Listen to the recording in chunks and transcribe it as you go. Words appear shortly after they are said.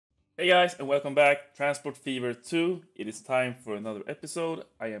Hey guys, and welcome back. Transport Fever 2. It is time for another episode.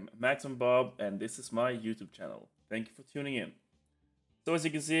 I am Maxon Bob, and this is my YouTube channel. Thank you for tuning in. So, as you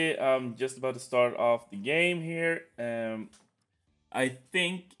can see, I'm just about to start off the game here. I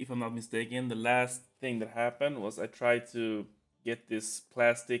think, if I'm not mistaken, the last thing that happened was I tried to get this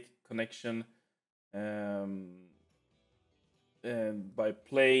plastic connection um, and by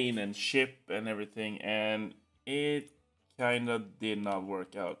plane and ship and everything, and it kind of did not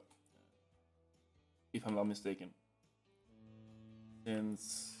work out, if I'm not mistaken.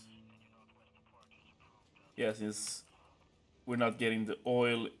 Since since we're not getting the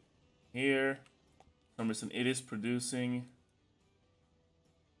oil here, for some reason it is producing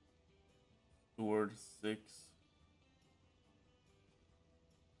towards 6.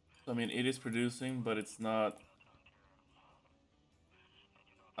 I mean, it is producing, but it's not.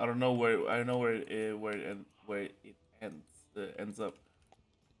 I don't know where. I don't know where it ends up.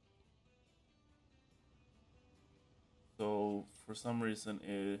 So for some reason,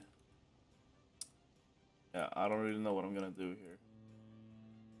 yeah, I don't really know what I'm gonna do here.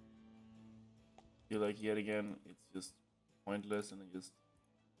 Feel like yet again, it's just pointless, and I just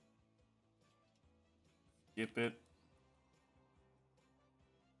skip it.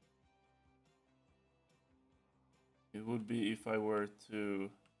 It would be if I were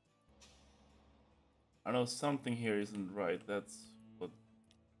to. I know something here isn't right. That's what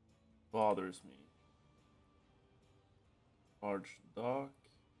bothers me. Large dock.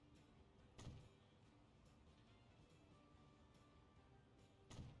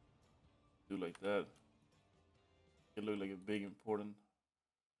 Do like that. It look like a big important,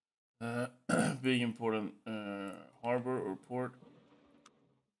 uh, big important harbor or port.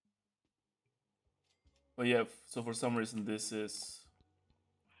 But yeah, so for some reason this is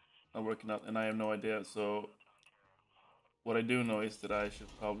not working out, and I have no idea. So what I do know is that I should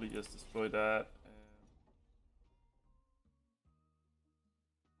probably just destroy that.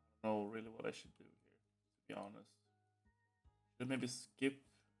 And I don't know really what I should do here, to be honest. Should maybe skip.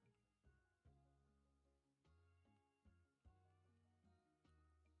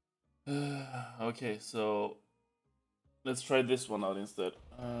 Okay, so let's try this one out instead.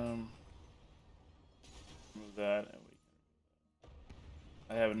 Move that, and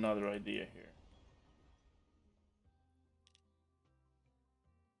I have another idea here.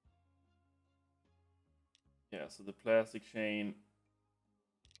 Yeah, so the plastic chain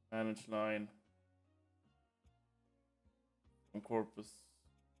manage line from Corpus,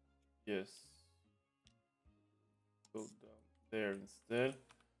 yes, go down there instead.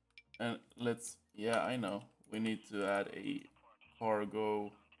 And let's, yeah, I know, we need to add a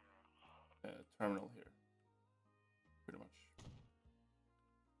cargo terminal here, pretty much.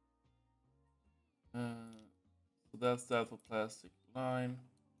 So that's that for plastic line.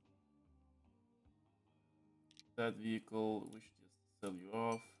 That vehicle, we should just sell you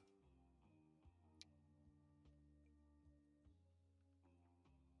off.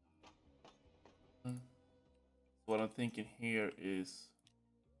 What I'm thinking here is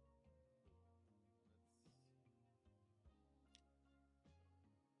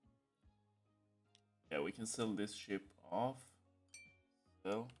yeah, we can sell this ship off.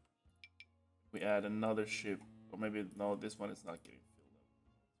 So we add another ship, or maybe no, this one is not getting filled up.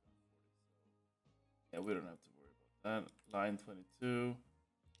 Yeah, we don't have to worry about that. Line 22,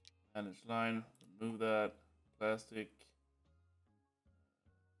 manage line, remove that. Plastic,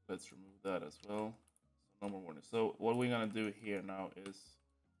 let's remove that as well. So no more warning. So what we're gonna do here now is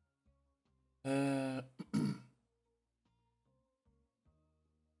yeah,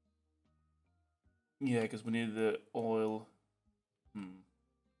 because we need the oil.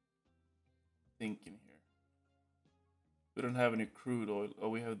 Thinking here. We don't have any crude oil. Oh,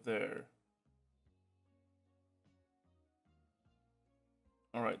 we have there.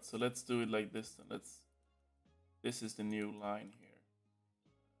 All right, so let's do it like this then. This is the new line here.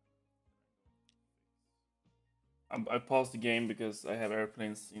 I paused the game because I have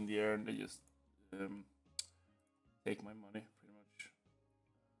airplanes in the air and they just take my money pretty much.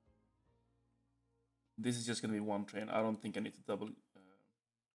 This is just gonna be one train. I don't think I need to double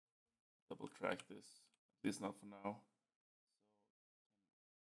track this. At least not for now.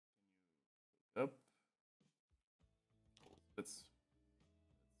 So up. Let's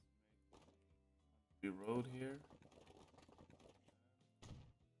do road here.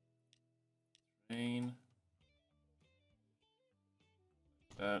 Train.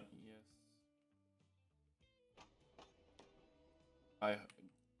 That yes. I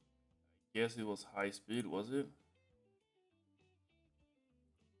guess it was high speed, was it?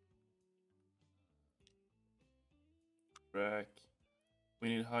 Track. We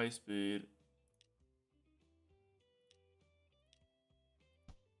need high speed.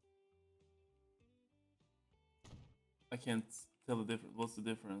 I can't tell the difference. What's the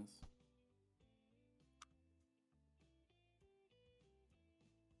difference?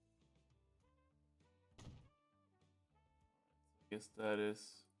 I guess that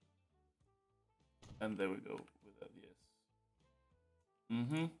is. And there we go with that, yes.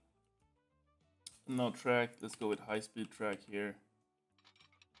 Mm-hmm. No track. Let's go with high speed track here.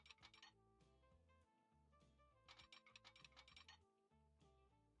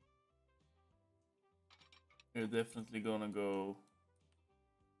 We're definitely gonna go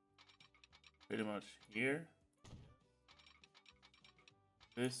pretty much here.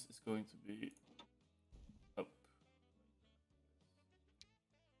 This is going to be up.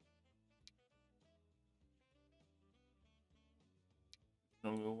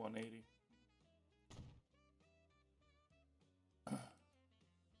 No, go 180.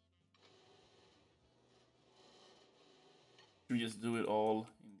 Should we just do it all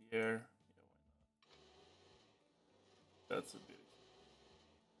in the air? Yeah, why not? That's a bit.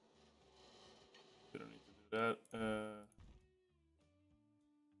 We don't need to do that.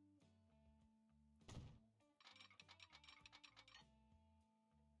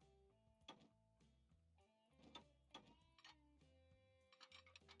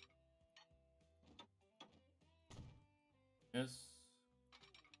 Yes.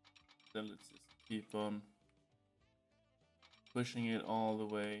 Then let's just keep on pushing it all the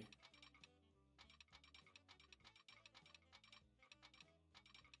way.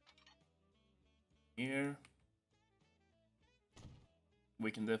 Here.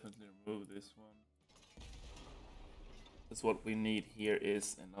 We can definitely remove this one. That's what we need here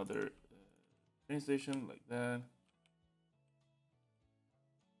is another train station like that.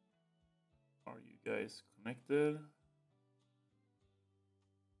 Are you guys connected?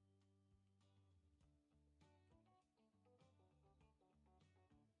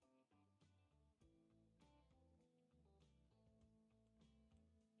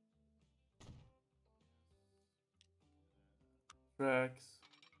 Tracks.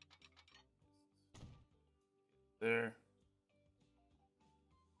 There.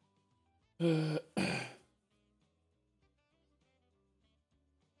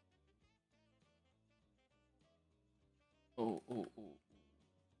 Oh.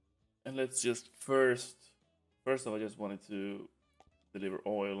 And let's just first of all, I just wanted to deliver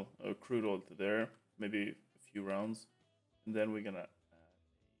oil or crude oil to there, maybe a few rounds, and then we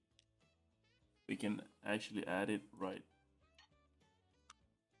can actually add it right.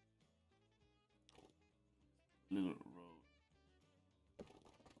 Little road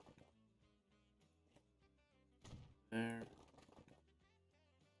there.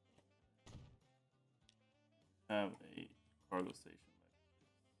 Have a cargo station.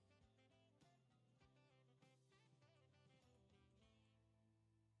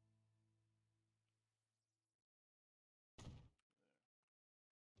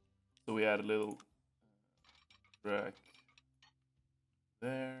 So we add a little track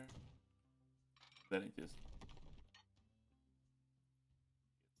there. Then it just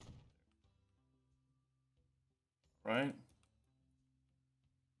right.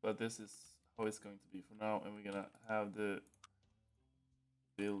 But this is how it's going to be for now, and we're gonna have the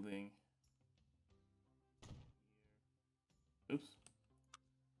building. Oops.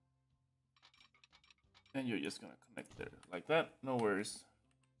 And you're just gonna connect there like that. No worries.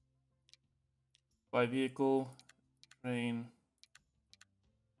 By vehicle, train.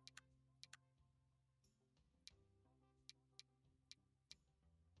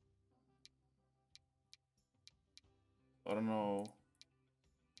 I don't know.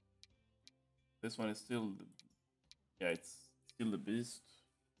 This one is still, yeah, it's still the beast.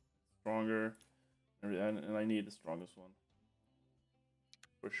 Stronger, and I need the strongest one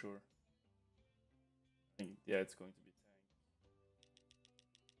for sure. I think, yeah, it's going to be tank.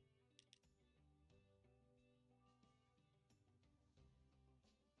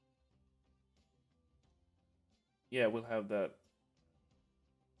 Yeah, we'll have that.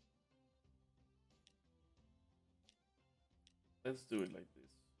 Let's do it like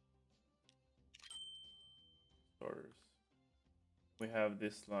this. Starters. We have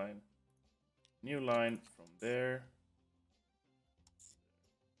this line, new line from there.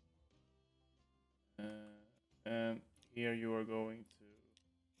 And here you are going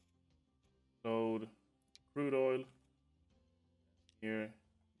to load crude oil. Here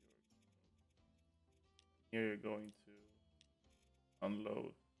you're going to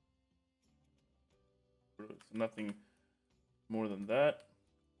unload crude. So nothing more than that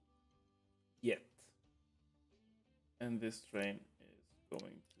yet. And this train is going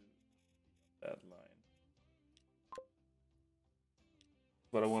to that line.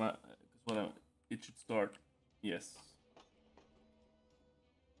 But I wanna, it should start. Yes.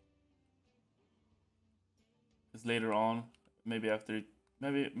 Because later on, maybe after,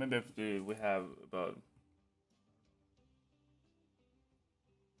 maybe after we have about,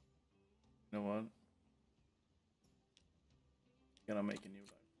 you know what? Gonna make a new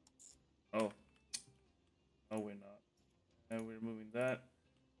line. Oh, no, we're not. And we're moving that.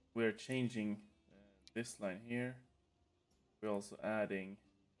 We're changing this line here. We're also adding,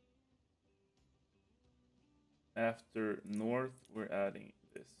 after north, we're adding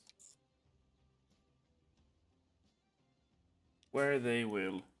this. Where they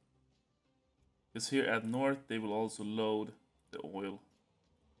will, because here at north, they will also load the oil.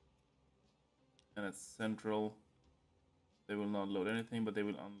 And at central, they will not load anything, but they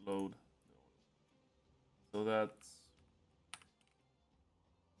will unload the oil. So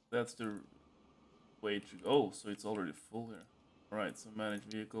that's the way to go. Oh, so it's already full here. All right, so manage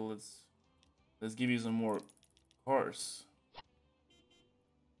vehicle. Let's give you some more cars.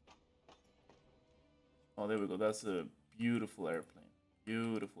 Oh, there we go. That's a beautiful airplane.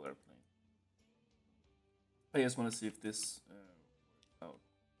 Beautiful airplane. I just want to see if this works out.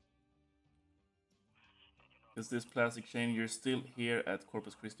 Because this plastic chain, you're still here at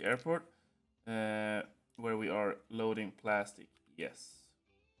Corpus Christi Airport, where we are loading plastic. Yes.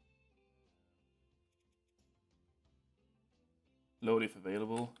 Load if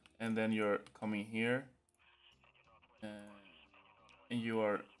available, and then you're coming here, and you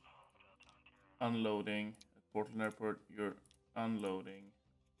are unloading at Portland Airport. You're unloading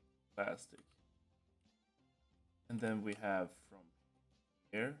plastic, and then we have from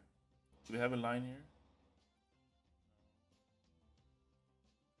here. Do we have a line here?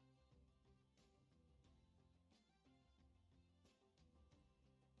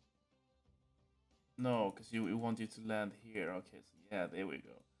 No, because we want you to land here. Okay, so yeah, there we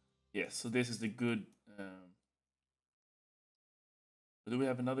go. Yes, so this is the good. Do we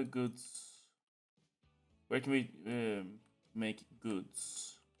have another goods? Where can we make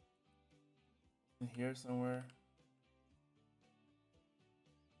goods? In here somewhere?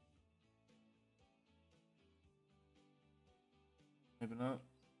 Maybe not.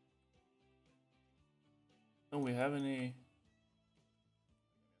 Don't we have any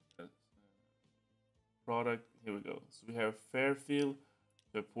product? Here we go. So we have Fairfield,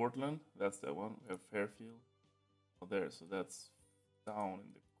 we have Portland. That's that one. We have Fairfield. Oh, there. So that's down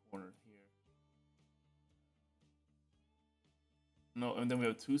in the corner here. No, and then we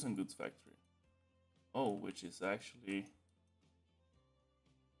have Tucson Goods Factory. Oh, which is actually.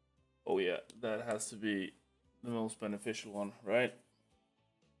 Oh yeah, that has to be the most beneficial one, right?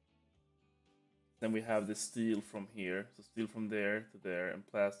 Then we have the steel from here, so steel from there to there, and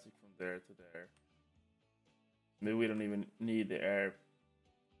plastic from there to there. Maybe we don't even need the air.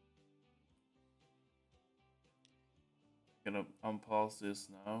 Gonna unpause this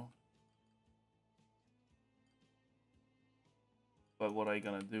now. But what I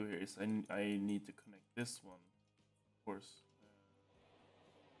gonna do here is I need to connect this one, of course.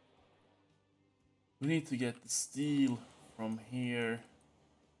 We need to get the steel from here.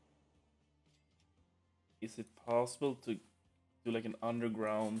 Is it possible to do like an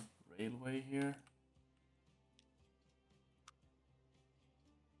underground railway here?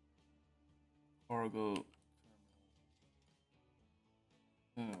 Cargo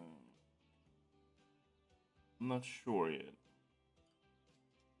terminal. I'm not sure yet.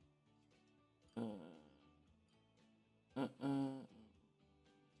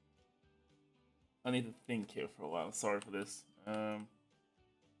 I need to think here for a while. Sorry for this.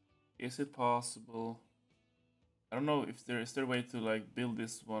 Is it possible? I don't know if is there a way to like build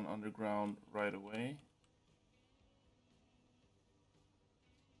this one underground right away.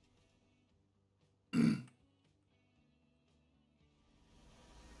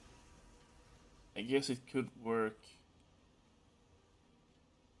 I guess it could work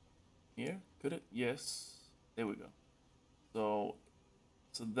here. Could it? Yes. There we go. So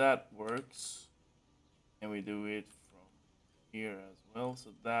that works, and we do it from here as well. So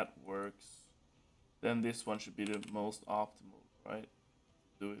that works. Then this one should be the most optimal, right?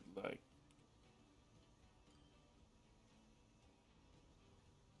 Do it like.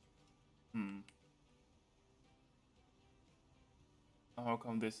 How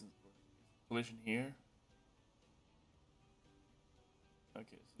come this is collision here?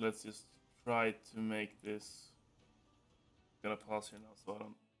 Okay, so let's just try to make this. I'm gonna pause here now so I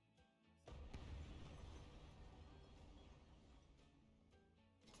don't.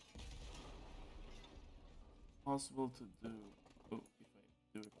 Possible to do. Oh, if I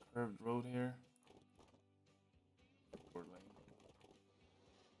do a curved road here. 4 lane.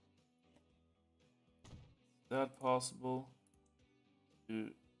 Is that possible?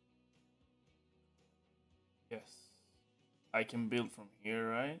 Yes. I can build from here,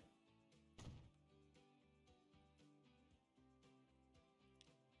 right?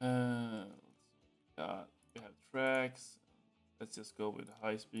 We have tracks. Let's just go with a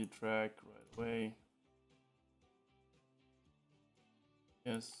high-speed track right away.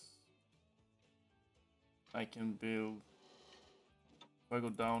 Yes. I can build. If I go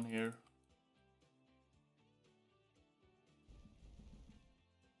down here.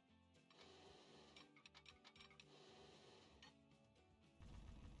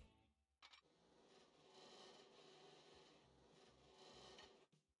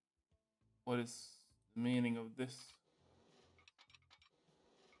 What is the meaning of this?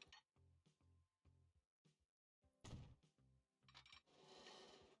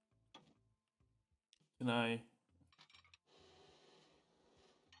 Can I?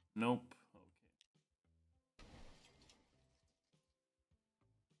 Nope.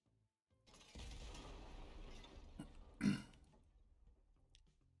 Okay.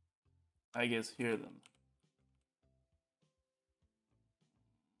 I guess here then.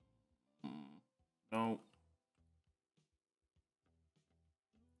 No.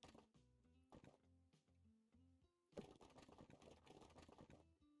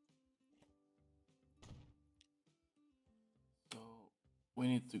 So we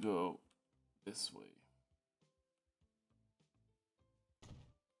need to go this way.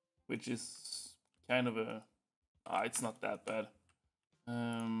 Which is kind of a... it's not that bad.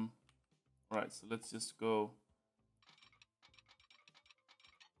 Alright, so let's just go.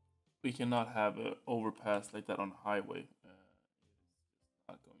 We cannot have an overpass like that on a highway. It's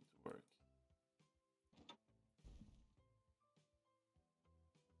not going to work.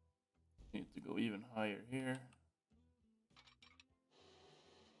 Need to go even higher here.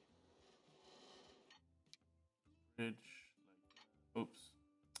 Bridge. Oops.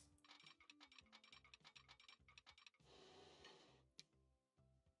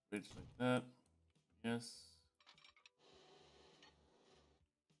 Bridge like that. Yes.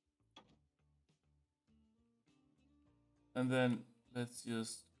 And then let's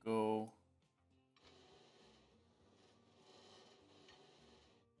just go.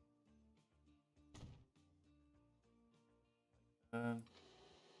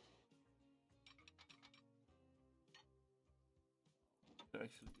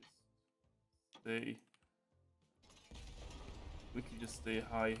 Actually just stay. We could just stay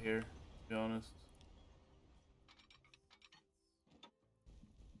high here, to be honest.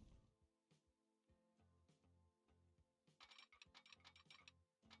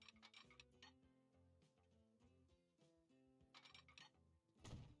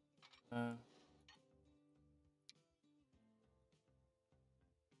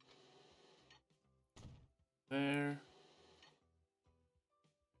 There.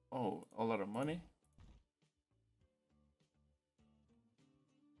 Oh, a lot of money.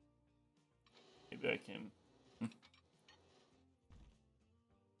 Maybe I can.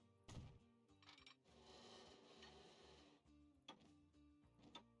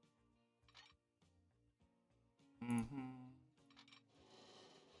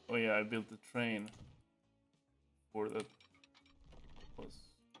 Oh yeah, I built a train for that.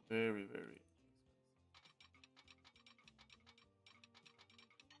 Was very, very.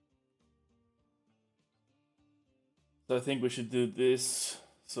 So I think we should do this.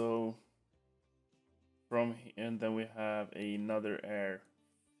 So from here, and then we have another air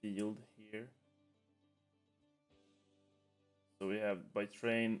field here. So we have by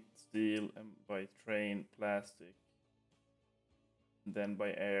train steel and by train plastic. And then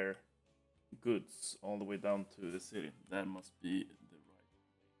by air goods all the way down to the city. That must be the right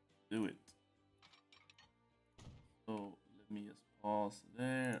way to do it. So let me just pause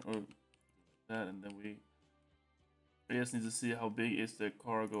there or that, and then we just need to see how big is the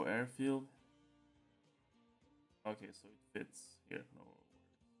cargo airfield. Okay, so it fits here. No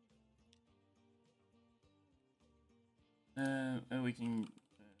worries. And we can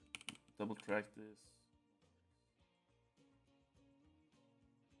double track this.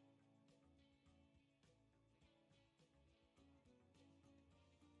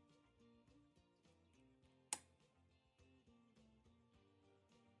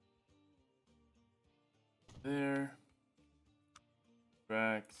 There.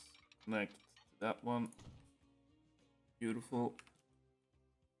 Tracks connect to that one. Beautiful.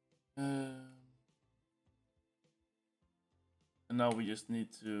 And now we just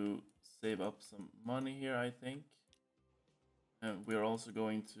need to save up some money here, I think. And we're also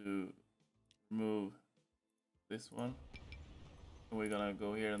going to remove this one. And we're gonna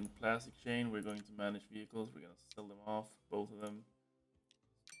go here in the plastic chain. We're going to manage vehicles. We're gonna sell them off, both of them.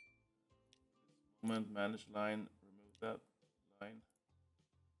 Moment, manage line, remove that line.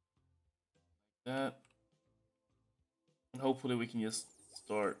 Like that. And hopefully we can just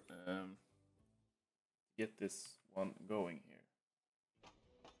start get this one going here.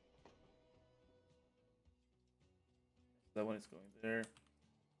 That one is going there.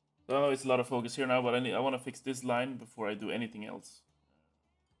 So I know it's a lot of focus here now, but I want to fix this line before I do anything else.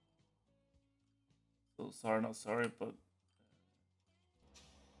 So sorry, not sorry, but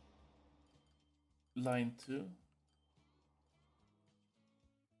line 2.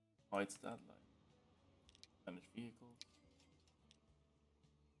 Oh, it's that line. Manage vehicles.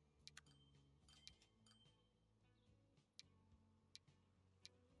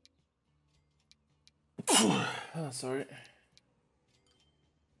 Oh, sorry.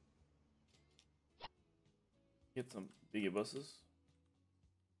 Get some bigger buses.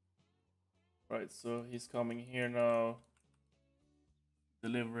 Right, so he's coming here now,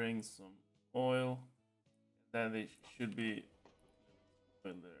 delivering some oil. Then they should be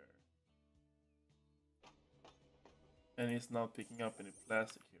oil there. And he's not picking up any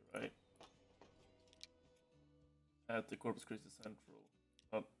plastic here, right? At the Corpus Christi Central.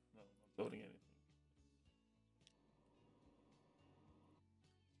 Not loading anything.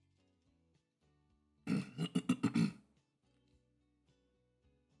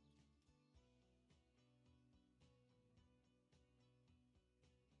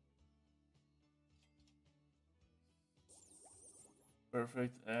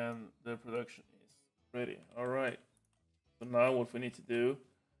 Perfect, and the production is ready. All right. So now what we need to do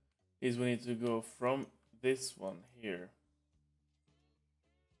is we need to go from this one here.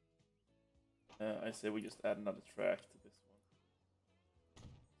 I say we just add another track to this one.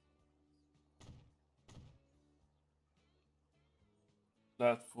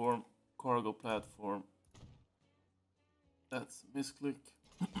 Platform, cargo platform. That's misclick.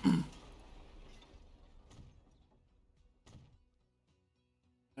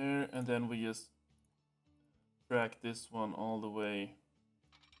 There, and then we just drag this one all the way.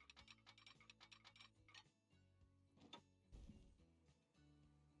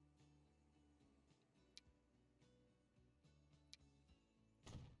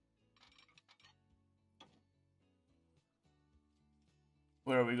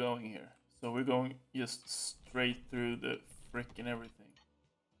 Where are we going here? So we're going just straight through the frickin' everything.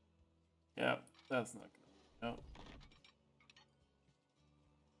 Yeah, that's not good. No.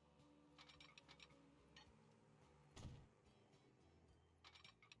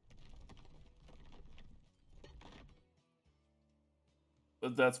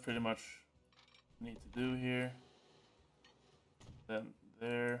 But that's pretty much what we need to do here. Then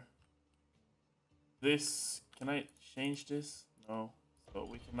there. This, can I change this? No. So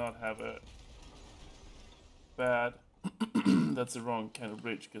we cannot have a bad, that's the wrong kind of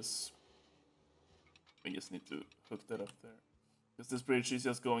bridge, because we just need to hook that up there. Because this bridge is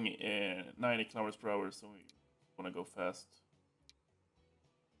just going 90 kilometers per hour, so we want to go fast.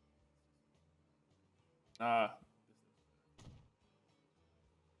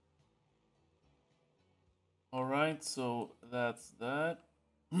 Alright, so that's that.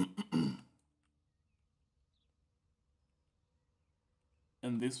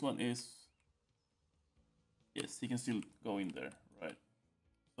 And this one is, yes, he can still go in there, right?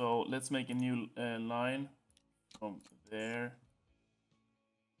 So let's make a new line from there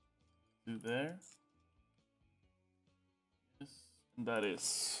to there. Yes, and that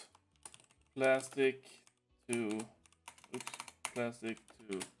is plastic to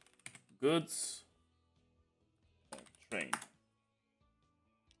goods train.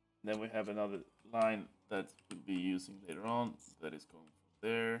 Then we have another line that we'll be using later on that is going from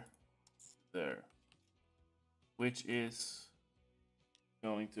there to there, which is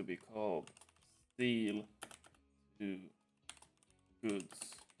going to be called steel to goods,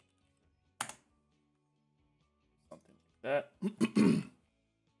 something like that.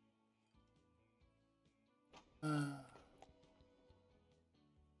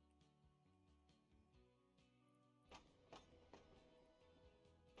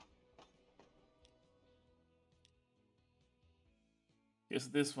 Yes,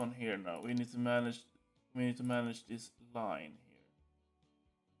 this one here now. We need to manage this line here.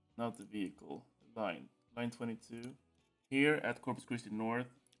 Not the vehicle, the line. Line 22. Here at Corpus Christi North,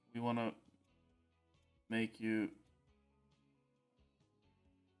 we wanna make you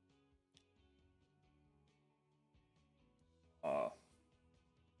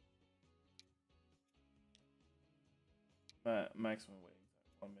maximum waiting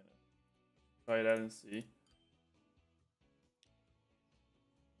time. 1 minute. Try that and see.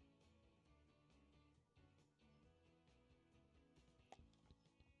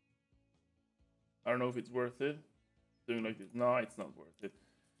 I don't know if it's worth it. Doing like this. No, it's not worth it.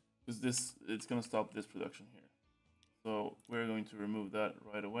 Because it's gonna stop this production here. So we're going to remove that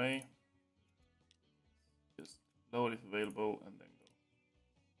right away. Just load if available and then go.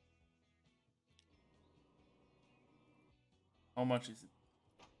 How much is it?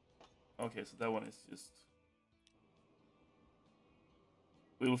 Okay, so that one is just.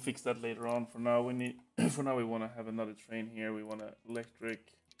 We will fix that later on. For now, we need. For now, we want to have another train here. We want an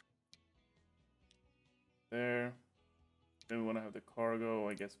electric. There. Then we want to have the cargo.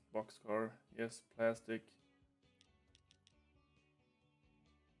 I guess boxcar. Yes, plastic.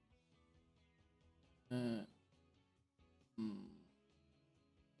 Hmm.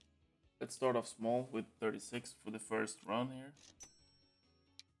 Let's start off small with 36 for the first run here.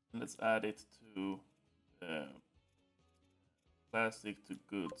 And let's add it to plastic to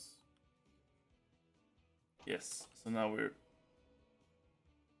goods. Yes, so now we're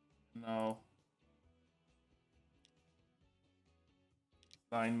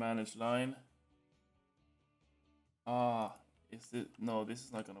line manage line. Is it? No, this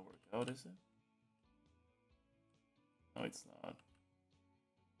is not gonna work out, is it? No, it's not.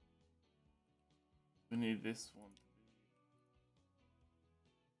 We need this one to be.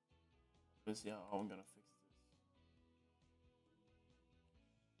 Let's see how I'm gonna fix this.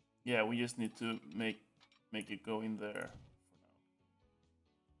 Yeah, we just need to make it go in there for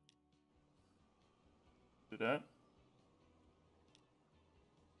now. Do that.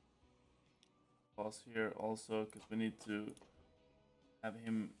 Pause here also because we need to have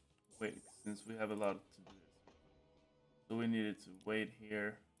him wait since we have a lot to do this. So we needed to wait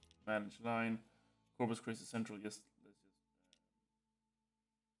here. Manage line. Corpus Christi Central. Let's just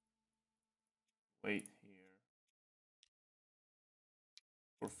wait here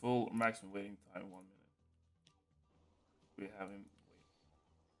for full maximum waiting time 1 minute. We have him wait.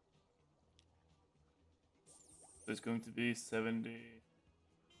 So it's going to be 70,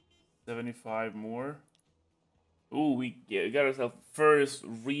 75 more. Ooh, we got ourselves first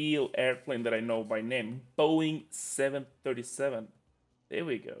real airplane that I know by name, Boeing 737. There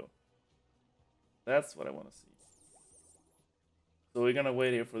we go. That's what I want to see. So we're gonna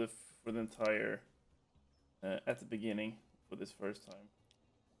wait here for the entire at the beginning for this first time.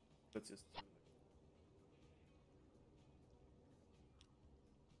 Let's just.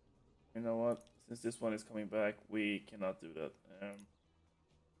 You know what? Since this one is coming back, we cannot do that.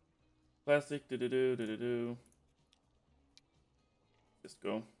 Plastic. Do. Just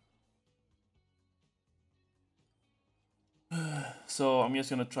go. So I'm just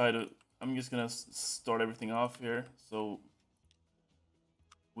gonna I'm just gonna start everything off here so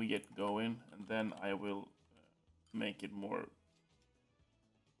we get going, and then I will make it more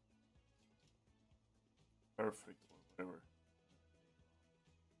perfect or whatever.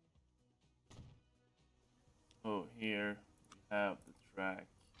 So here we have the track.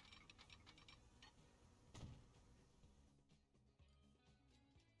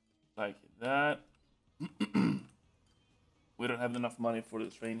 Like that. We don't have enough money for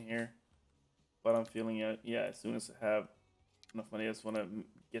the train here, but I'm feeling it. Yeah, as soon as I have enough money, I just want to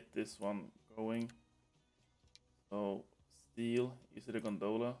get this one going. So, steel. Is it a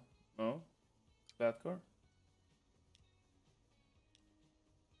gondola? No? Flat car?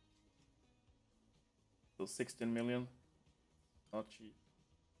 So 16 million. Not cheap.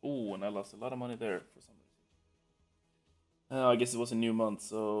 Oh, and I lost a lot of money there for some reason. I guess it was a new month,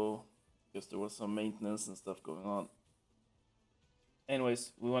 so I guess there was some maintenance and stuff going on.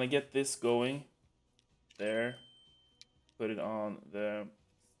 Anyways, we want to get this going. There. Put it on the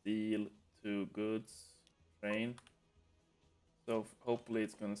steel to goods train. So hopefully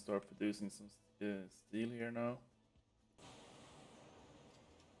it's gonna start producing some steel here now.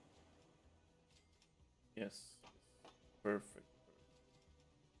 Yes, perfect.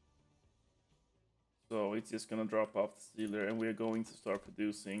 So it's just gonna drop off the steel there, and we're going to start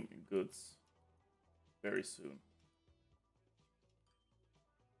producing goods very soon.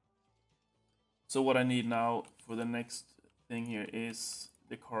 So what I need now for the next thing here is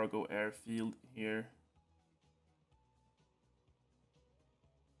the cargo airfield here.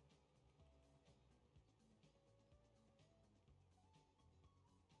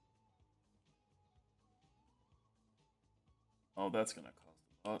 Oh, that's gonna cost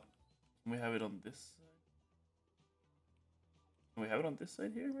a lot. Can we have it on this side? Can we have it on this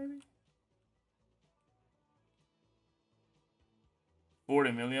side here, maybe?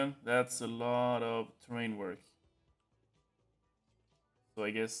 40 million. That's a lot of terrain work. So I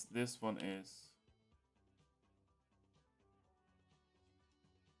guess this one is.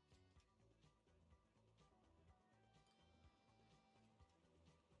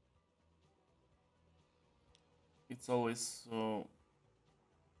 It's always so.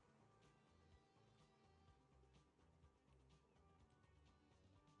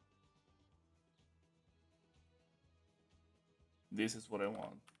 This is what I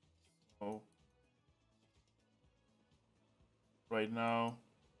want. So right now,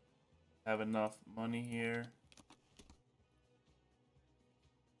 I have enough money here.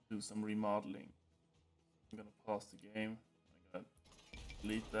 Do some remodeling. I'm gonna pause the game. I'm gonna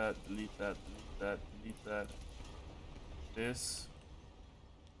delete that, delete that, delete that, delete that. This.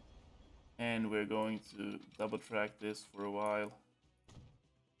 And we're going to double track this for a while.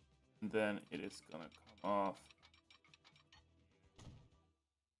 And then it is gonna come off.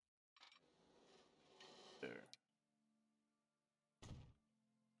 There.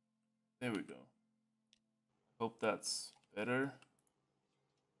 There we go. Hope that's better.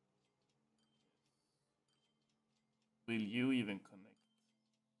 Will you even connect?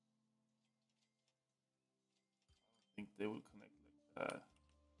 I think they will connect like that.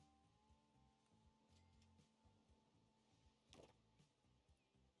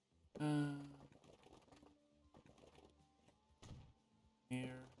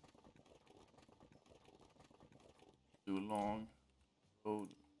 Here. Do a long road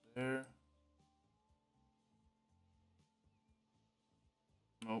there.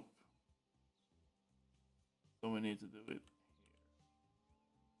 Nope. So we need to do it here.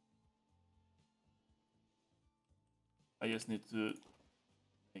 I just need to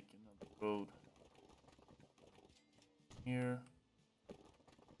make another road here.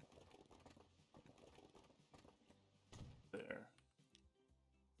 There.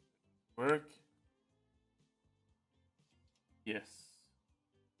 Work. Yes.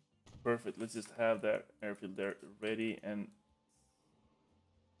 Perfect. Let's just have that airfield there ready and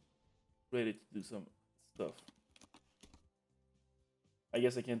ready to do some stuff. I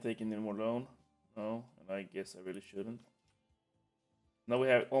guess I can't take any more loan. No, and I guess I really shouldn't. Now we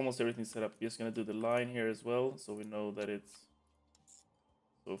have almost everything set up. We're just gonna do the line here as well, so we know that it's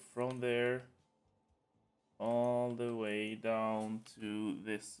so from there all the way down to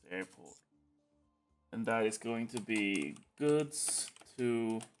this airport. And that is going to be goods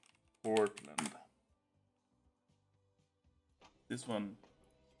to Portland. This one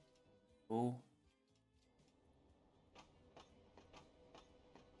full.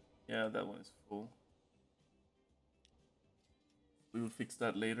 Yeah, that one is full. We will fix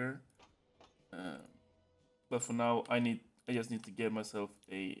that later. But for now, I just need to get myself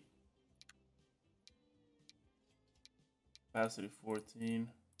a capacity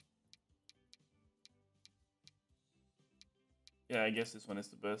 14. Yeah, I guess this one is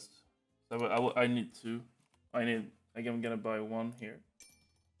the best. So I need two. I'm gonna buy one here.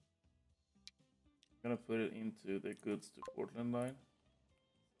 I'm gonna put it into the goods to Portland line.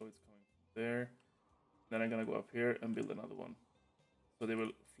 So it's coming from there. Then I'm gonna go up here and build another one. So they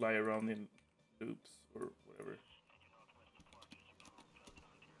will fly around in loops or whatever.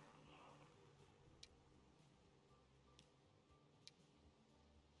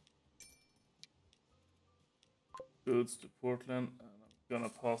 Goods to Portland. And I'm gonna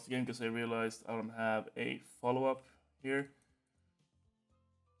pause again because I realized I don't have a follow-up here.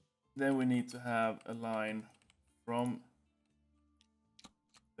 Then we need to have a line from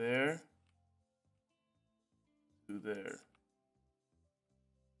there to there.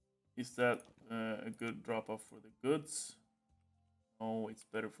 Is that a good drop-off for the goods? No, it's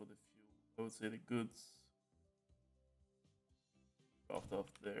better for the fuel. I would say the goods dropped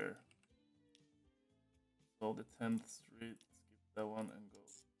off there. So the 10th Street, skip that one and go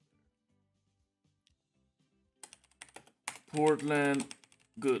there. Portland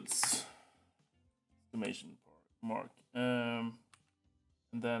goods. Exclamation mark. And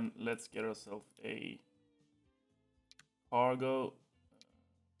then let's get ourselves a cargo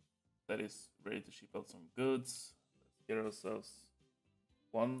that is ready to ship out some goods. Let's get ourselves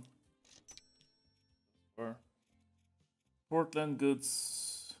one. Or Portland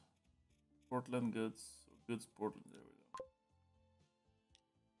goods. Portland goods. Goods Portland. There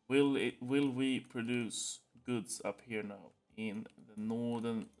we go. Will we produce goods up here now in the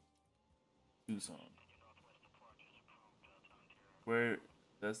northern Tucson? Where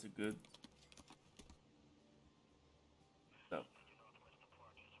that's the good stuff.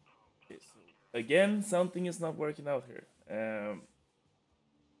 Okay, so again, something is not working out here. And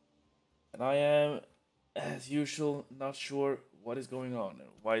I am, as usual, not sure what is going on and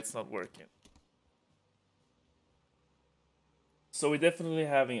why it's not working. So we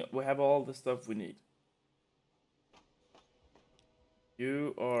have all the stuff we need.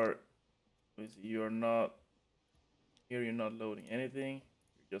 You are, you're not here. You're not loading anything.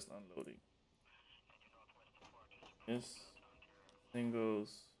 You're just unloading. This thing goes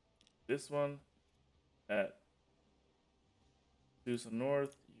this one at Tucson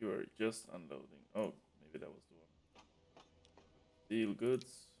North. You are just unloading. Oh, maybe that was the one. Deal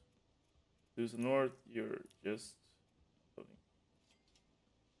goods. Tucson North. You're just unloading.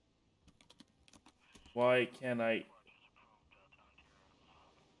 Why can't I?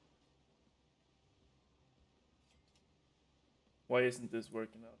 Why isn't this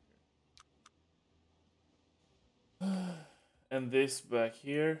working out here? And this back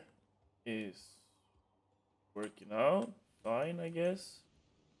here is working out fine, I guess.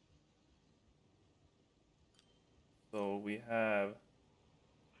 So we have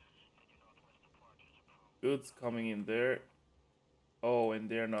goods coming in there. Oh, and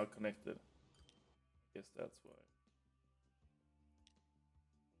they're not connected. I guess that's why.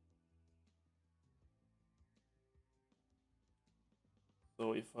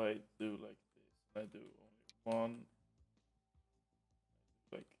 So if I do like this, I do only one,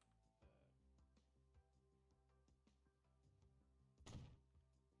 like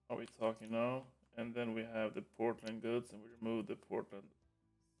are we talking now? And then we have the Portland goods, and we remove the Portland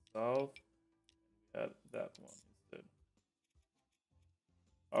South. Add that one instead.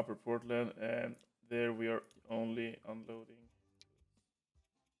 Upper Portland, and there we are only unloading.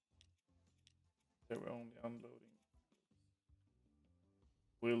 There we're only unloading.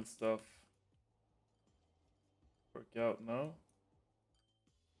 Will stuff work out now?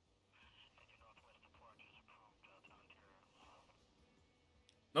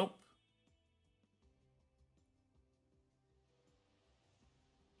 Nope.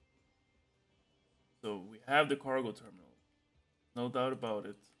 So we have the cargo terminal, no doubt about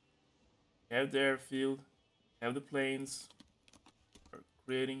it. We have the airfield, we have the planes. We're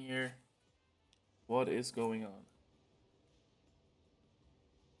creating here. What is going on?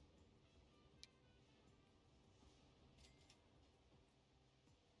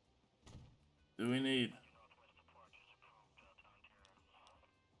 Do we need?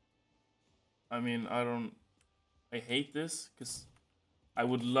 I mean, I don't. I hate this because I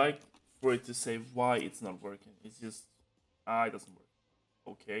would like for it to say why it's not working. It's just it doesn't work.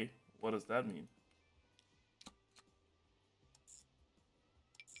 Okay, what does that mean?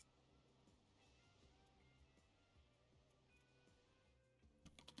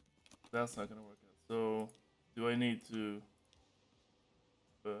 That's not gonna work out. So, do I need to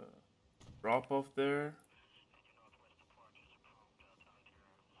uh, drop off there?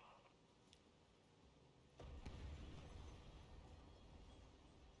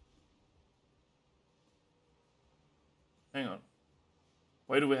 Hang on.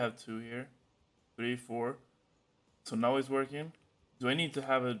 Why do we have two here? Three, four. So now it's working. Do I need to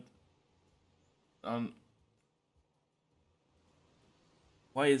have it on?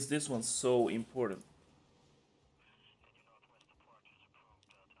 Why is this one so important?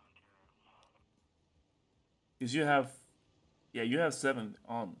 Because you have, yeah, you have seven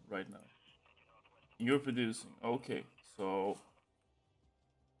on right now. You're producing. Okay, so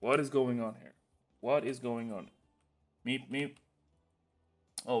what is going on here? What is going on? Meep meep.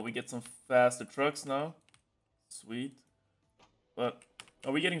 Oh, we get some faster trucks now. Sweet. But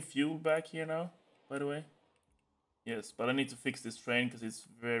are we getting fuel back here now? By the way. Yes, but I need to fix this train because it's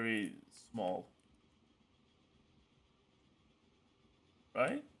very small.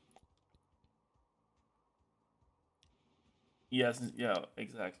 Right? Yes. Yeah.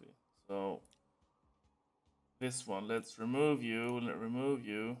 Exactly. So this one, let's remove you. Let's remove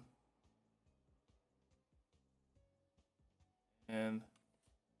you. And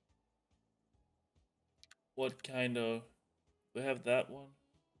what kind of? We have that one.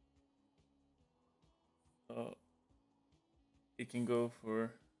 Uh, it can go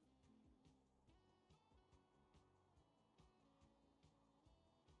for.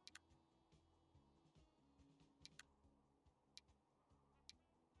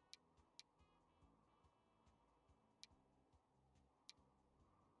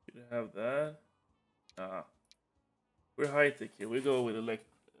 We have that. Ah, we're high tech here. We go with electric,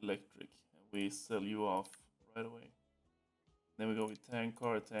 and we sell you off right away. Then we go with tank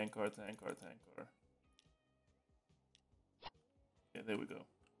car, tank car, tank car, tank car. Yeah, there we go.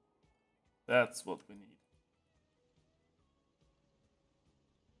 That's what we need.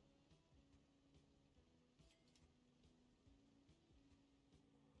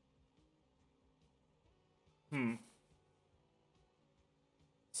 Hmm.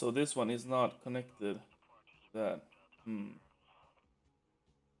 So this one is not connected. That. Hmm.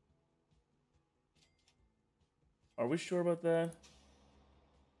 Are we sure about that?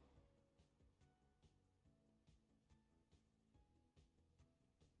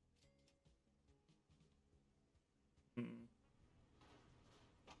 Hmm.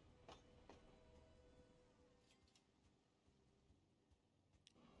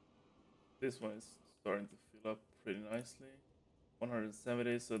 This one is starting to fill up pretty nicely.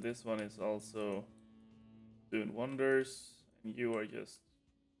 170, so this one is also doing wonders, and you are just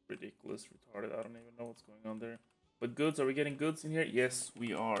ridiculous, retarded. I don't even know what's going on there. But goods, are we getting goods in here? Yes,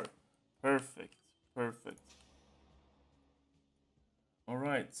 we are. Perfect, perfect. All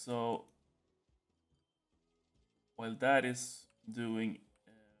right, so while that is doing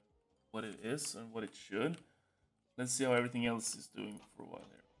what it is and what it should, let's see how everything else is doing for a while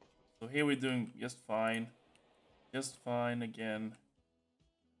here. So here we're doing just fine again.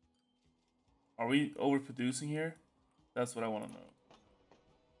 Are we overproducing here? That's what I want to know.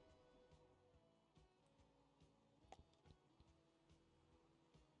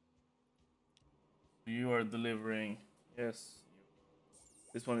 You are delivering. Yes.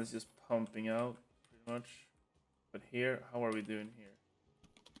 This one is just pumping out pretty much. But here, how are we doing here?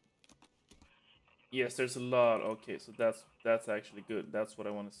 Yes, there's a lot. Okay, so that's actually good. That's what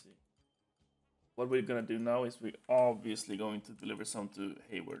I want to see. What we're gonna do now is we're obviously going to deliver some to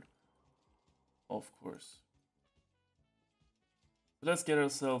Hayward. Of course. So let's get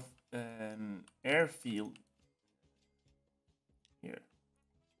ourselves an airfield here.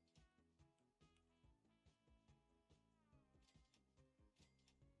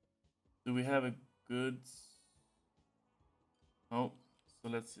 Do we have a goods? Oh, so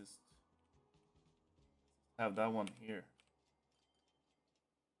let's just have that one here.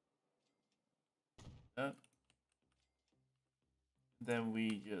 That. Then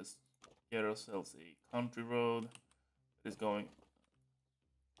we just get ourselves a country road that is going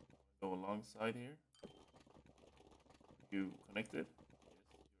go alongside here. You connected.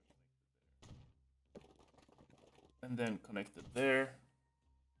 And then connected there.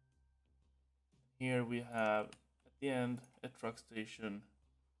 Here we have at the end a truck station.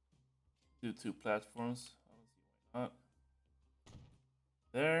 Do 2 platforms. I don't see why not.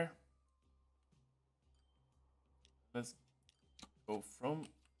 There. Let's go from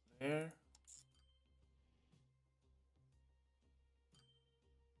there.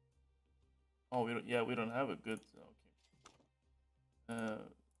 Oh, we don't have a good. Okay.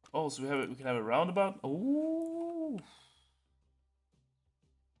 Oh, so we can have a roundabout. Oh,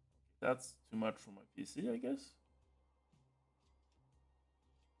 that's too much for my PC, I guess.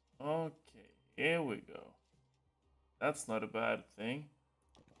 Okay, here we go. That's not a bad thing.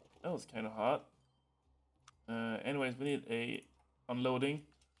 That was kind of hot. Anyways, we need a unloading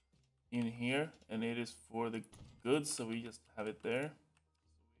in here, and it is for the goods, so we just have it there.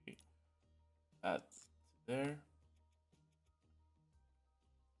 So we add there.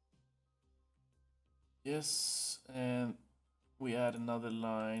 Yes, and we add another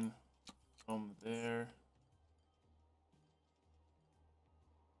line from there.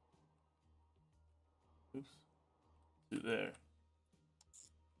 Oops. To there.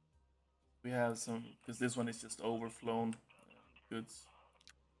 We have some, because this one is just overflown goods.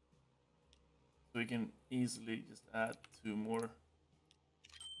 So we can easily just add 2 more.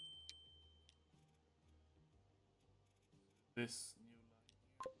 This new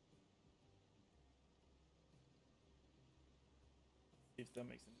line. See if that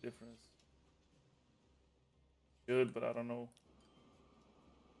makes any difference. Good, but I don't know.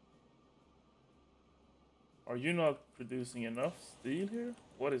 Are you not producing enough steel here?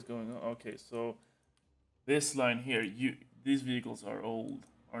 What is going on? Okay, so this line here, these vehicles are old,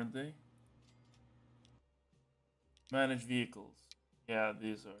 aren't they? Manage vehicles. Yeah,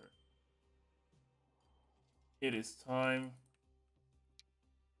 these are. It is time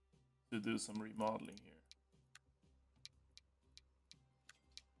to do some remodeling here.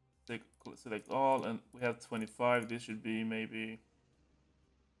 Select all, and we have 25. This should be maybe.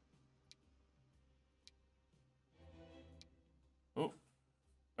 Oh,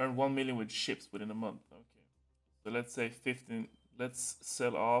 earn 1 million with ships within a month. Okay, so let's say 15. Let's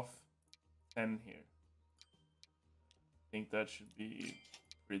sell off 10 here. I think that should be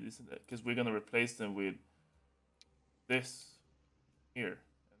pretty decent because we're gonna replace them with this here,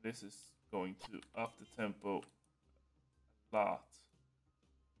 and this is going to up the tempo a lot.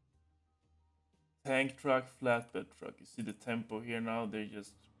 Tank truck, flatbed truck. You see the tempo here now?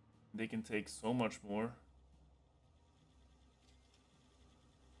 They can take so much more.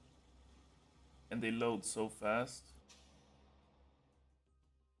 And they load so fast.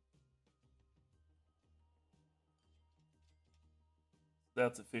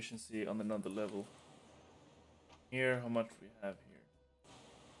 That's efficiency on another level. here. How much we have here?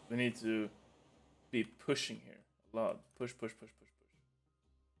 We need to be pushing here a lot. Push, push, push, push,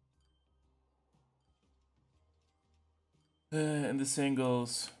 push. And the same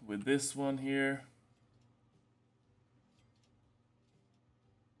goes with this one here.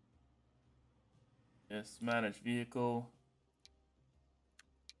 Yes, manage vehicle.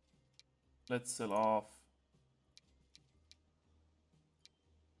 Let's sell off.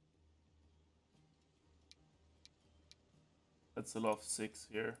 Let's sell off 6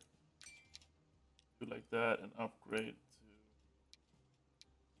 here. Do like that and upgrade to.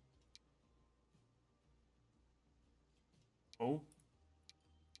 Oh.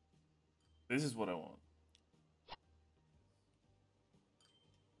 This is what I want.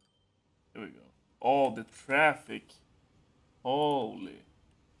 Here we go. Oh, the traffic. Holy.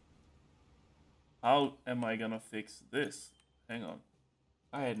 How am I gonna fix this? Hang on.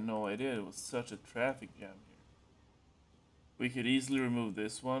 I had no idea it was such a traffic jam here. We could easily remove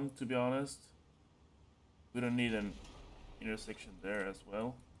this one, to be honest. We don't need an intersection there as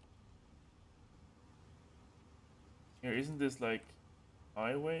well. Here, isn't this like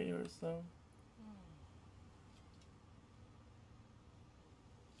highway or something?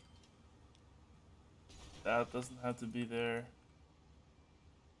 That doesn't have to be there.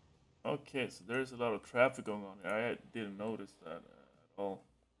 Okay, so there's a lot of traffic going on here. I didn't notice that at all.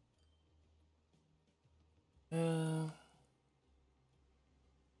 Can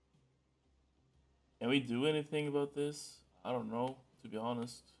we do anything about this? I don't know, to be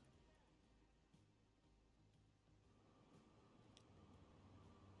honest.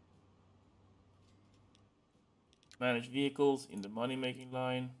 Manage vehicles in the money making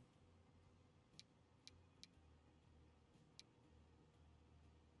line.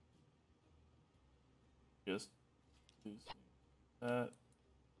 Just do that.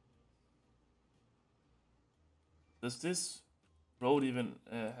 Does this road even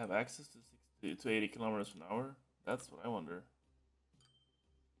have access to 60 to 80 kilometers an hour? That's what I wonder.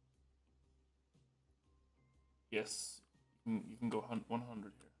 Yes, you can go 100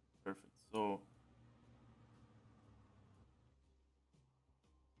 here. Perfect. So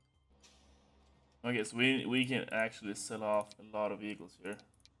okay, so we can actually sell off a lot of vehicles here.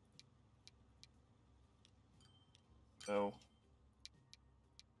 So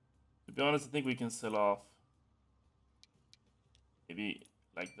to be honest, I think we can sell off maybe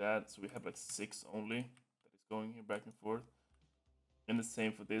like that. So we have like 6 only that is going here back and forth. And the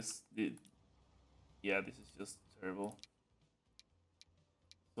same for this. Yeah, this is just terrible.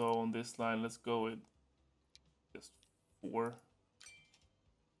 So on this line, let's go with just 4.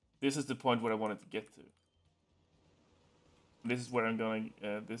 This is the point where I wanted to get to. This is where I'm gonna.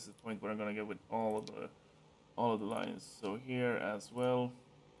 This is the point where I'm gonna get with all of the lines. So here as well,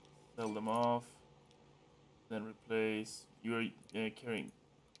 sell them off. Then replace. You are carrying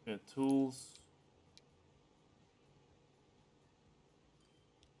tools.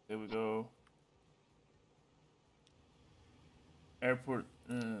 There we go. Airport.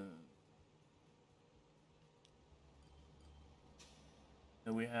 Then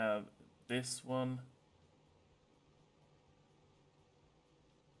we have this one.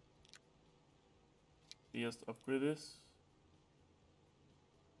 Just upgrade this.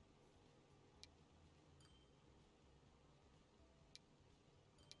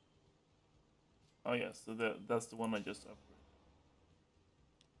 Oh yeah, so that's the one I just upgraded.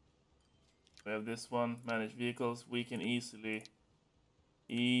 We have this one, manage vehicles. We can easily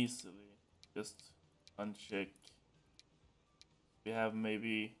just uncheck. We have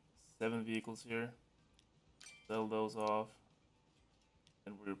maybe 7 vehicles here. Sell those off,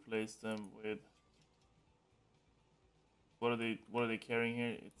 and we replace them with what are they carrying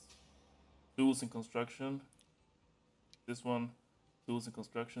here? It's tools and construction. This one, tools and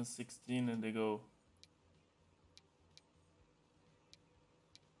construction, 16, and they go.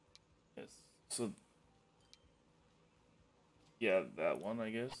 Yes. So yeah, that one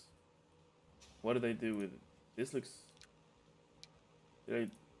I guess. What did I do with it? This looks. Did I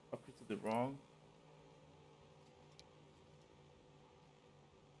upgrade to the wrong?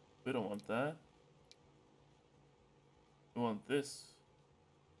 We don't want that. We want this.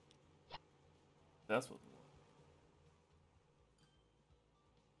 That's what we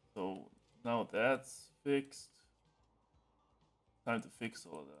want. So now that's fixed. Time to fix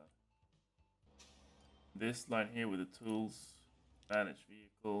all of that. This line here with the tools, manage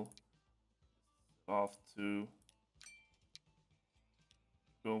vehicle, off to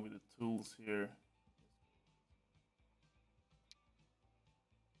going with the tools here.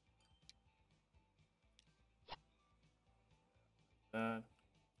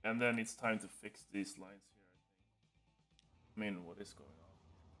 And then it's time to fix these lines here, I think. mean, what is going on?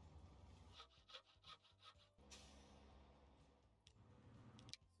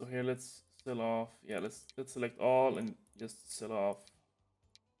 So here, let's sell off. Yeah, let's select all and just sell off.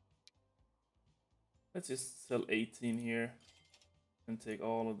 Let's just sell 18 here and take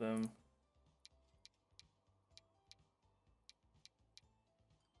all of them.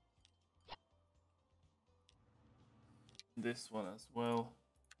 This one as well.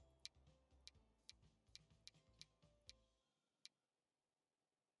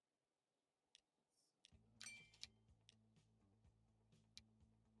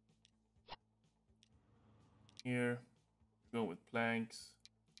 Here, go with planks.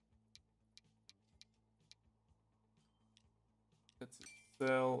 Let's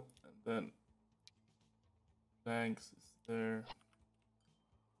sell, and then planks is there.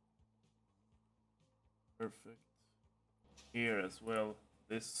 Perfect. Here as well.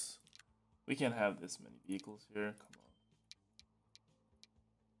 This, we can't have this many vehicles here. Come on.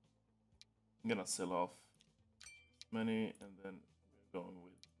 I'm gonna sell off many, and then we're going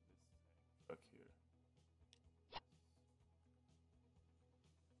with this truck here.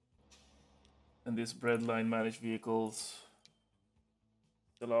 And this breadline managed vehicles.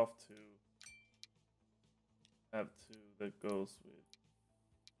 Sell off to have two that goes with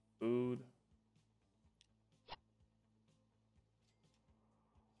food.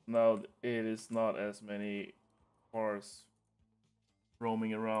 Now it is not as many cars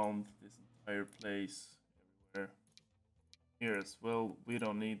roaming around this entire place everywhere. Here as well, we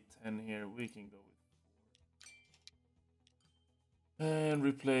don't need 10 here, we can go with 4. And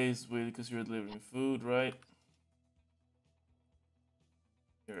replace with, because you're delivering food, right?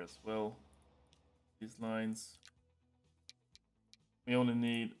 Here as well, these lines. We only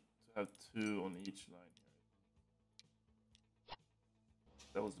need to have 2 on each line here.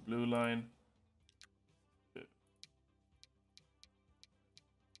 That was the blue line. Good.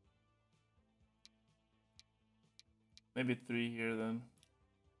 Maybe 3 here then.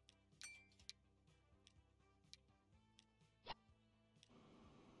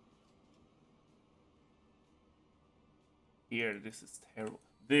 Here, this is terrible.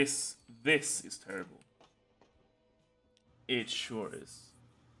 This is terrible. It sure is.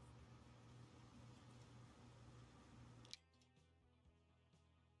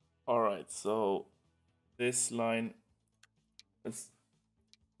 Alright, so this line, let's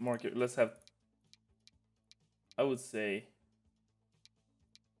mark it. Let's have, I would say,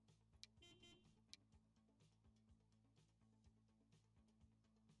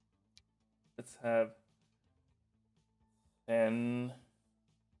 let's have 10.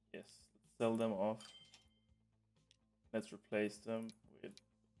 Yes, let's sell them off. Let's replace them with this.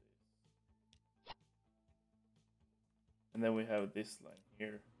 And then we have this line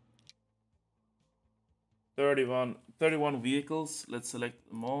here. 31 vehicles. Let's select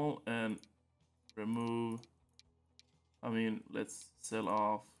them all and remove. I mean, let's sell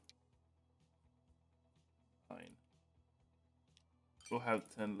off 9. We'll have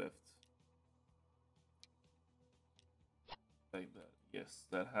 10 left. Like that. Yes,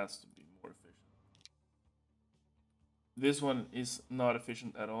 that has to be more efficient. This one is not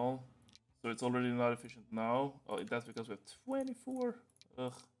efficient at all. So it's already not efficient now. Oh, that's because we have 24.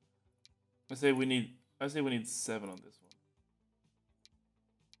 Ugh. I say we need 7 on this one.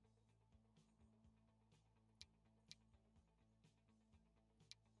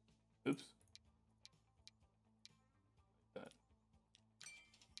 Oops. Like that.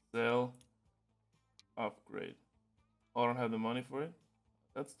 Sell. Upgrade. Oh, I don't have the money for it?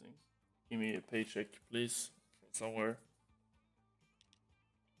 That stinks. Give me a paycheck, please. From somewhere.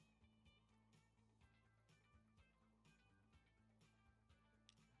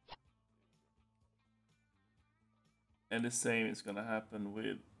 And the same is gonna happen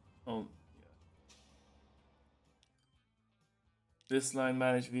with, oh yeah. This line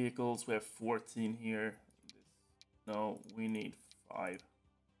managed vehicles, we have 14 here. No, we need 5.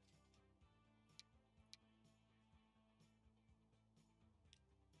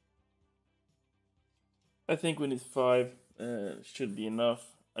 I think we need 5. Should be enough.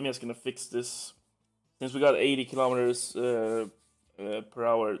 I'm just gonna fix this. Since we got 80 kilometers per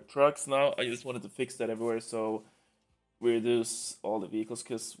hour trucks now, I just wanted to fix that everywhere so we reduce all the vehicles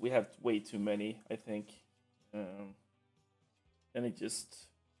because we have way too many, I think. And it just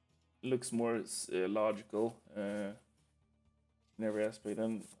looks more logical in every aspect.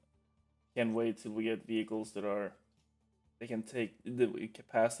 And can't wait till we get vehicles that are, they can take the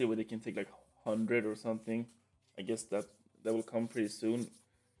capacity where they can take like 100 or something. I guess that will come pretty soon.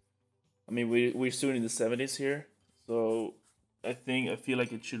 I mean, we're soon in the 70s here, so I feel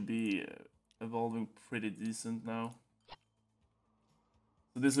like it should be evolving pretty decent now.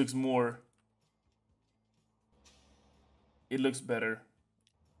 So this looks more. It looks better.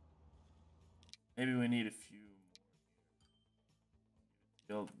 Maybe we need a few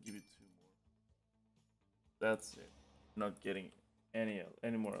more. I'll give you 2 more. That's it. Not getting any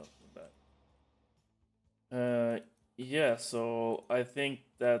more else than that. Yeah. So I think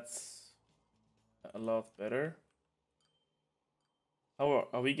that's a lot better. How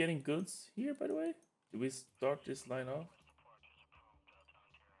are we getting goods here, by the way? Did we start this line off?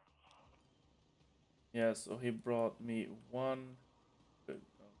 Yeah, so he brought me one good.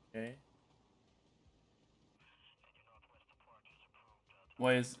 Okay.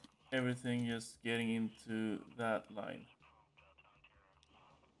 Why is everything just getting into that line?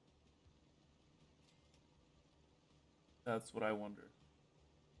 That's what I wonder.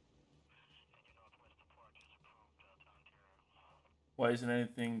 Why isn't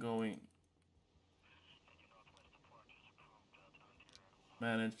anything going?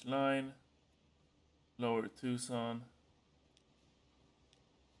 Manage line. Lower Tucson.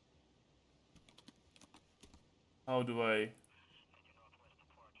 How do I?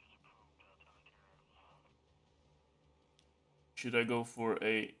 Should I go for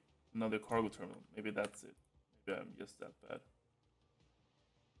another cargo terminal? Maybe that's it. Maybe I'm just that bad.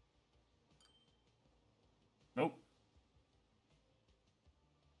 Nope.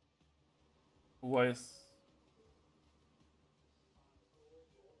 Why is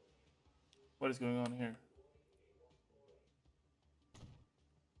what is going on here?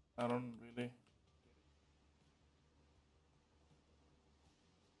 I don't really.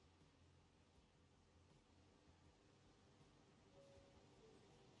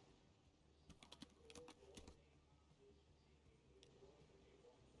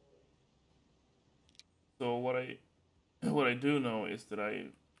 So what I what I do know is that I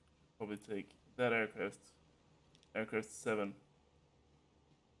probably take that aircraft 7.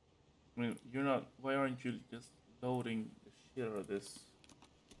 I mean, you're not. Why aren't you just loading the shit out of this?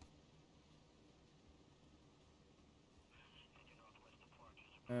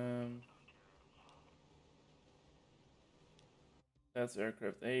 Um, that's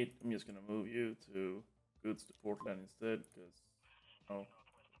aircraft 8. I'm just gonna move you to goods to Portland instead because oh,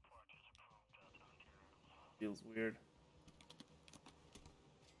 feels weird.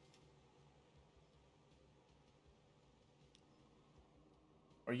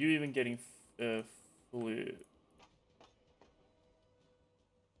 Are you even getting fully?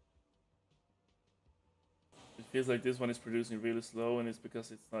 It feels like this one is producing really slow, and it's because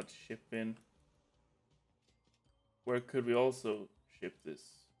it's not shipping. Where could we also ship this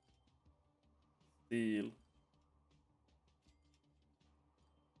steel? You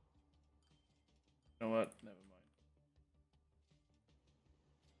know what? Never mind.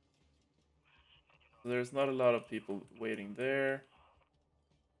 So there's not a lot of people waiting there.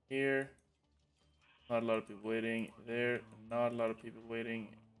 Here, not a lot of people waiting there. Not a lot of people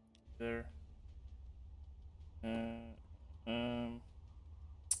waiting there. Uh, let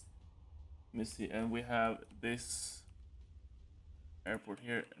me see. And we have this airport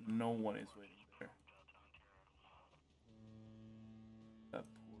here. No one is waiting there. That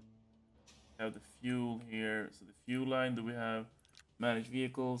port. We have the fuel here. So the fuel line. Do we have managed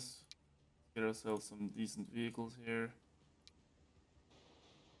vehicles? Get ourselves some decent vehicles here.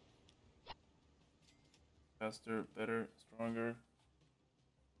 Faster, better, stronger.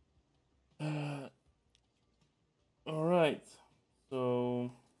 All right.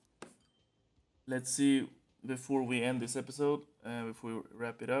 So let's see before we end this episode, before we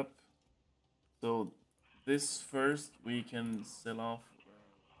wrap it up. So this first we can sell off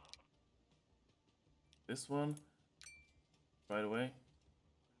this one right away.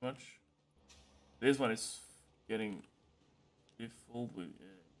 Pretty much. This one is getting pretty full with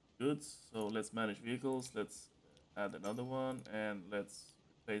goods. So let's manage vehicles. Let's add another one and let's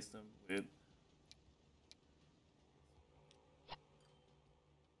replace them with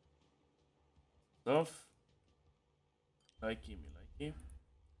stuff. Likey me likey.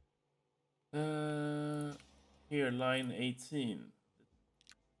 Here line 18.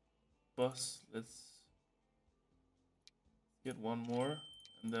 Bus. Let's get one more,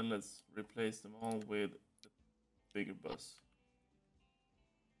 and then let's replace them all with a bigger bus.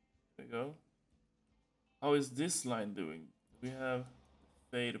 There we go. How is this line doing? Do we have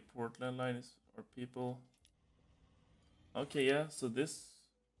Fade Portland line? Is our people? Okay, yeah. So this,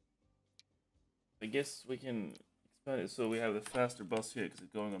 I guess we can expand it. So we have the faster bus here because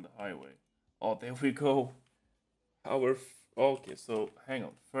it's going on the highway. Oh, there we go. Our okay. So hang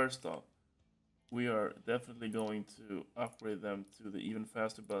on. First off, we are definitely going to upgrade them to the even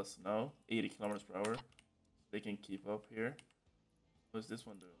faster bus now, 80 kilometers per hour. They can keep up here. What's this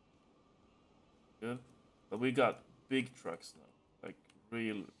one doing? Good. But we got big trucks now, like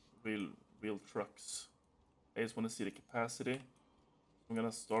real, real, real trucks. I just want to see the capacity. I'm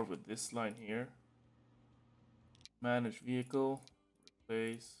gonna start with this line here. Manage vehicle,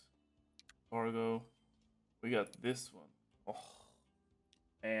 replace, cargo. We got this one. Oh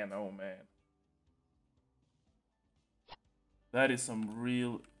man, oh man. That is some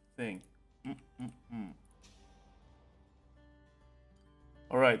real thing.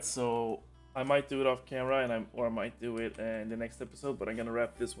 All right, so I might do it off camera, or I might do it in the next episode. But I'm gonna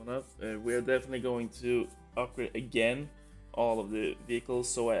wrap this one up. We're definitely going to upgrade again all of the vehicles.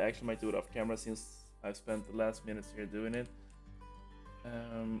 So I actually might do it off camera since I've spent the last minutes here doing it.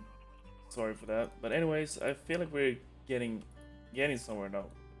 Sorry for that. But anyways, I feel like we're getting somewhere now.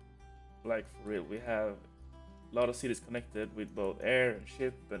 Like for real, we have a lot of cities connected with both air and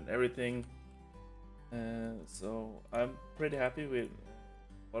ship and everything. So I'm pretty happy with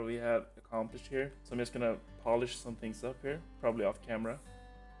what we have accomplished here. So I'm just gonna polish some things up here, probably off camera.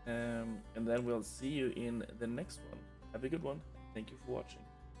 And then we'll see you in the next one. Have a good one. Thank you for watching.